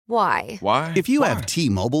Why? Why? If you have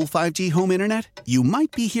T-Mobile 5G home internet, you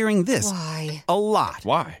might be hearing this Why? a lot.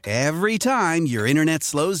 Why? Every time your internet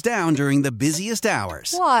slows down during the busiest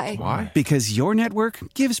hours. Why? Why? Because your network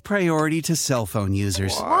gives priority to cell phone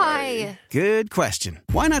users. Why? Good question.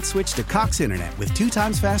 Why not switch to Cox Internet with 2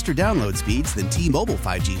 times faster download speeds than T-Mobile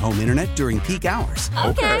 5G home internet during peak hours?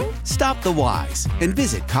 Okay. Stop the whys and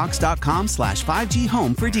visit cox.com/5G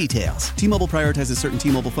home for details. T-Mobile prioritizes certain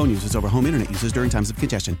T-Mobile phone users over home internet users during times of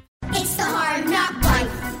congestion. It's the Hard Knock Life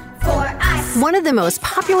for us. One of the most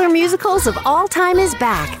popular musicals of all time is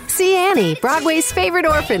back. See Annie, Broadway's favorite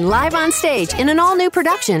orphan, live on stage in an all-new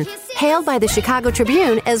production, hailed by the Chicago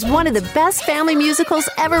Tribune as one of the best family musicals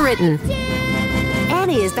ever written.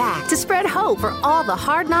 Annie is back to spread hope for all the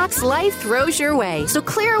hard knocks life throws your way. So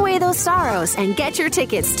clear away those sorrows and get your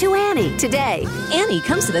tickets to Annie today. Annie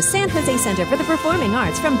comes to the San Jose Center for the Performing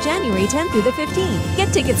Arts from January 10th through the 15th.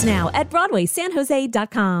 Get tickets now at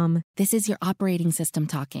BroadwaySanJose.com. This is your operating system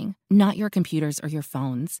talking, not your computers or your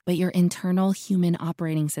phones, but your internal human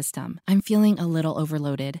operating system. I'm feeling a little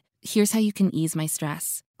overloaded. Here's how you can ease my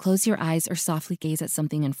stress. Close your eyes or softly gaze at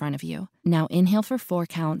something in front of you. Now inhale for 4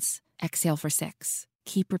 counts, exhale for 6.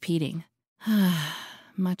 Keep repeating.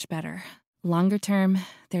 Much better. Longer term,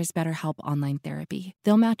 there's BetterHelp Online Therapy.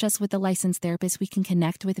 They'll match us with a licensed therapist we can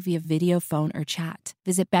connect with via video, phone, or chat.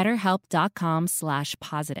 Visit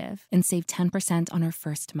BetterHelp.com/positive and save 10% on our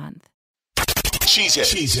first month.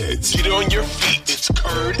 Cheeseheads. Get on your feet. It's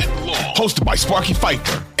Curd and Long. Hosted by Sparky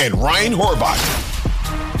Fifer and Ryan Horvath.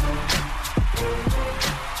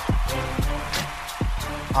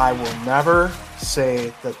 I will never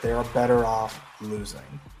say that they're better off losing.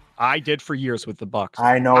 I did for years with the Bucks.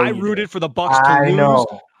 I know. I rooted for the Bucks to lose. I know.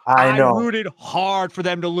 I rooted hard for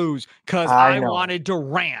them to lose because I wanted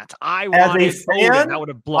Durant. I wanted as a fan. That would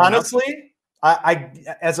have blown honestly, up. I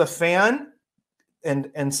as a fan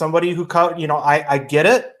and somebody who I get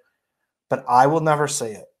it, but I will never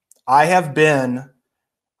say it. I have been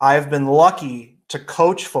lucky to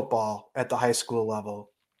coach football at the high school level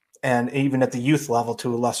and even at the youth level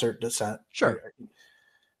to a lesser extent. Sure.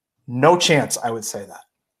 No chance I would say that.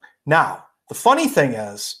 Now, the funny thing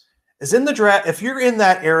is in the draft, if you're in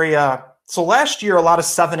that area, so last year, a lot of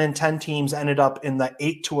 7 and 10 teams ended up in the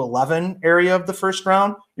 8 to 11 area of the first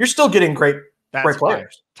round. You're still getting great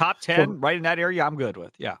players. Top 10 right in that area, I'm good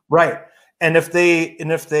with. Yeah. Right. And if they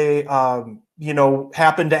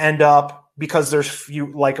happen to end up, because there's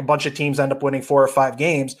a bunch of teams end up winning 4 or 5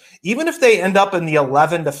 games, even if they end up in the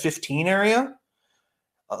 11 to 15 area,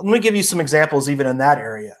 let me give you some examples even in that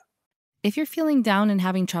area. If you're feeling down and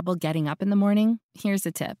having trouble getting up in the morning, here's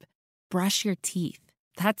a tip. Brush your teeth.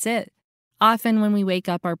 That's it. Often when we wake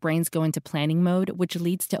up, our brains go into planning mode, which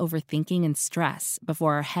leads to overthinking and stress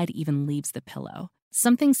before our head even leaves the pillow.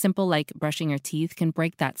 Something simple like brushing your teeth can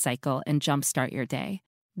break that cycle and jumpstart your day.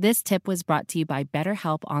 This tip was brought to you by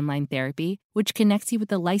BetterHelp Online Therapy, which connects you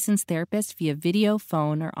with a licensed therapist via video,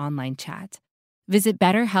 phone, or online chat. Visit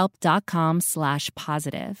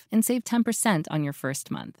BetterHelp.com/positive and save 10% on your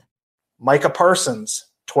first month. Micah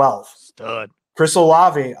Parsons, 12. Stud. Chris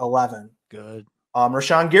Olave, 11. Good.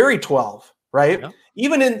 Rashawn Gary, 12. Right? Yeah.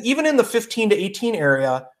 Even in the 15 to 18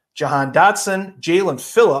 area, Jahan Dotson, Jalen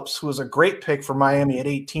Phillips, who was a great pick for Miami at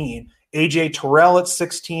 18, AJ Terrell at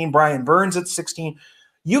 16, Brian Burns at 16.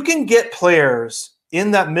 You can get players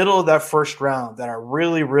in that middle of that first round that are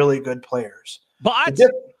really, really good players. But you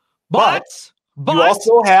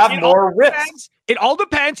also have more risk. It all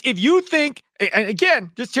depends. If you think, and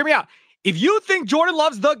again, just hear me out. If you think Jordan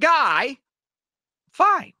Love's the guy,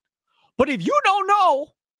 fine. But if you don't know,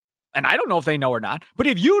 and I don't know if they know or not, but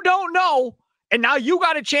if you don't know, and now you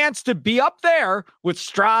got a chance to be up there with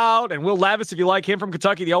Stroud and Will Levis, if you like him from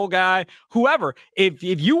Kentucky, the old guy, whoever. If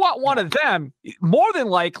you want one of them, more than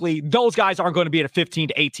likely those guys aren't going to be at a 15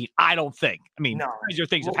 to 18. I don't think. I mean, crazier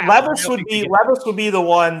things have happened. Levis would be the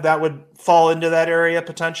one that would fall into that area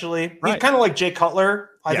potentially. Right. He's kind of like Jay Cutler.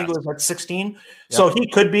 I think it was like 16. Yep. So he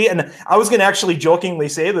could be. And I was going to actually jokingly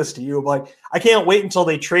say this to you, like, I can't wait until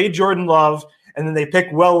they trade Jordan Love and then they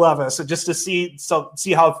pick Will Levis just to see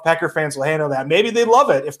how Packer fans will handle that. Maybe they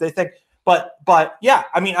love it if they think, but yeah,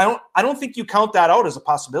 I mean, I don't think you count that out as a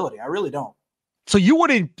possibility. I really don't. So you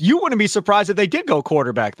wouldn't be surprised if they did go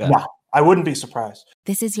quarterback then? No, I wouldn't be surprised.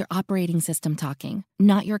 This is your operating system talking,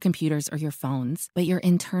 not your computers or your phones, but your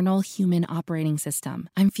internal human operating system.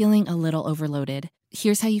 I'm feeling a little overloaded.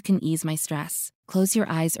 Here's how you can ease my stress. Close your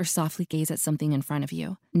eyes or softly gaze at something in front of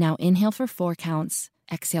you. Now inhale for 4 counts,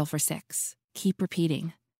 exhale for 6. Keep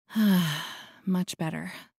repeating. Much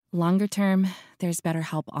better. Longer term, there's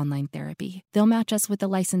BetterHelp Online Therapy. They'll match us with a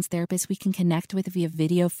licensed therapist we can connect with via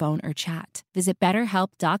video, phone, or chat. Visit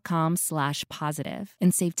BetterHelp.com/positive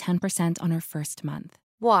and save 10% on our first month.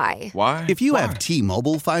 Why? Why? If you have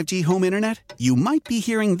T-Mobile 5G home internet, you might be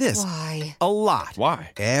hearing this Why? a lot.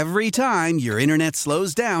 Why? Every time your internet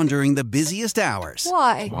slows down during the busiest hours.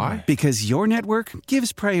 Why? Why? Because your network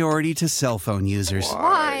gives priority to cell phone users.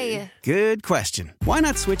 Why? Good question. Why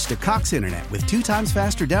not switch to Cox Internet with 2 times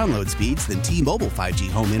faster download speeds than T-Mobile 5G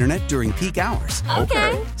home internet during peak hours?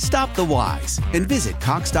 Okay. Stop the whys and visit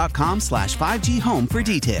Cox.com/5G home for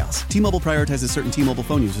details. T-Mobile prioritizes certain T-Mobile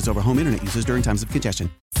phone users over home internet users during times of congestion.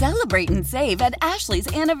 Celebrate and save at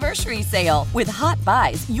Ashley's Anniversary Sale. With Hot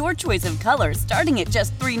Buys, your choice of colors starting at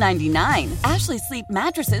just $3.99. Ashley Sleep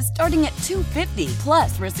mattresses starting at $2.50.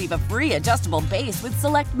 Plus, receive a free adjustable base with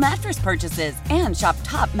select mattress purchases. And shop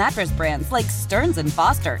top mattress brands like Stearns &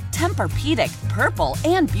 Foster, Tempur-Pedic, Purple,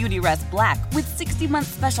 and Beautyrest Black with 60-month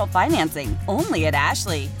special financing. Only at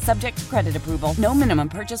Ashley. Subject to credit approval. No minimum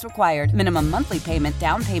purchase required. Minimum monthly payment,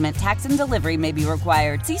 down payment, tax, and delivery may be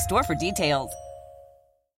required. See store for details.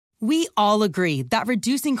 We all agree that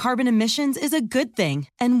reducing carbon emissions is a good thing.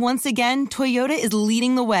 And once again, Toyota is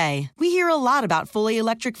leading the way. We hear a lot about fully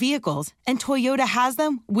electric vehicles, and Toyota has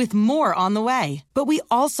them with more on the way. But we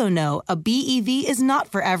also know a BEV is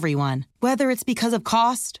not for everyone. Whether it's because of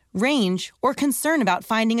cost, range, or concern about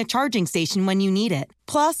finding a charging station when you need it.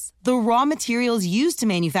 Plus, the raw materials used to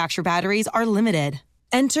manufacture batteries are limited.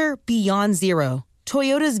 Enter Beyond Zero,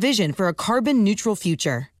 Toyota's vision for a carbon-neutral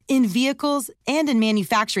future. In vehicles and in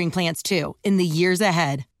manufacturing plants, too, in the years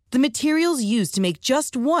ahead. The materials used to make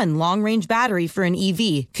just one long-range battery for an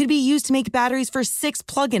EV could be used to make batteries for 6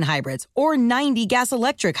 plug-in hybrids or 90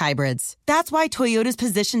 gas-electric hybrids. That's why Toyota's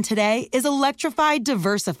position today is electrified,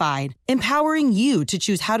 diversified, empowering you to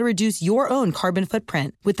choose how to reduce your own carbon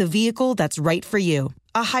footprint with the vehicle that's right for you.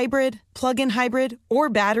 A hybrid, plug-in hybrid, or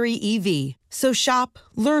battery EV. So shop,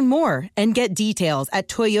 learn more, and get details at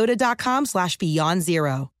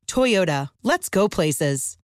toyota.com/beyondzero. Toyota, let's go places.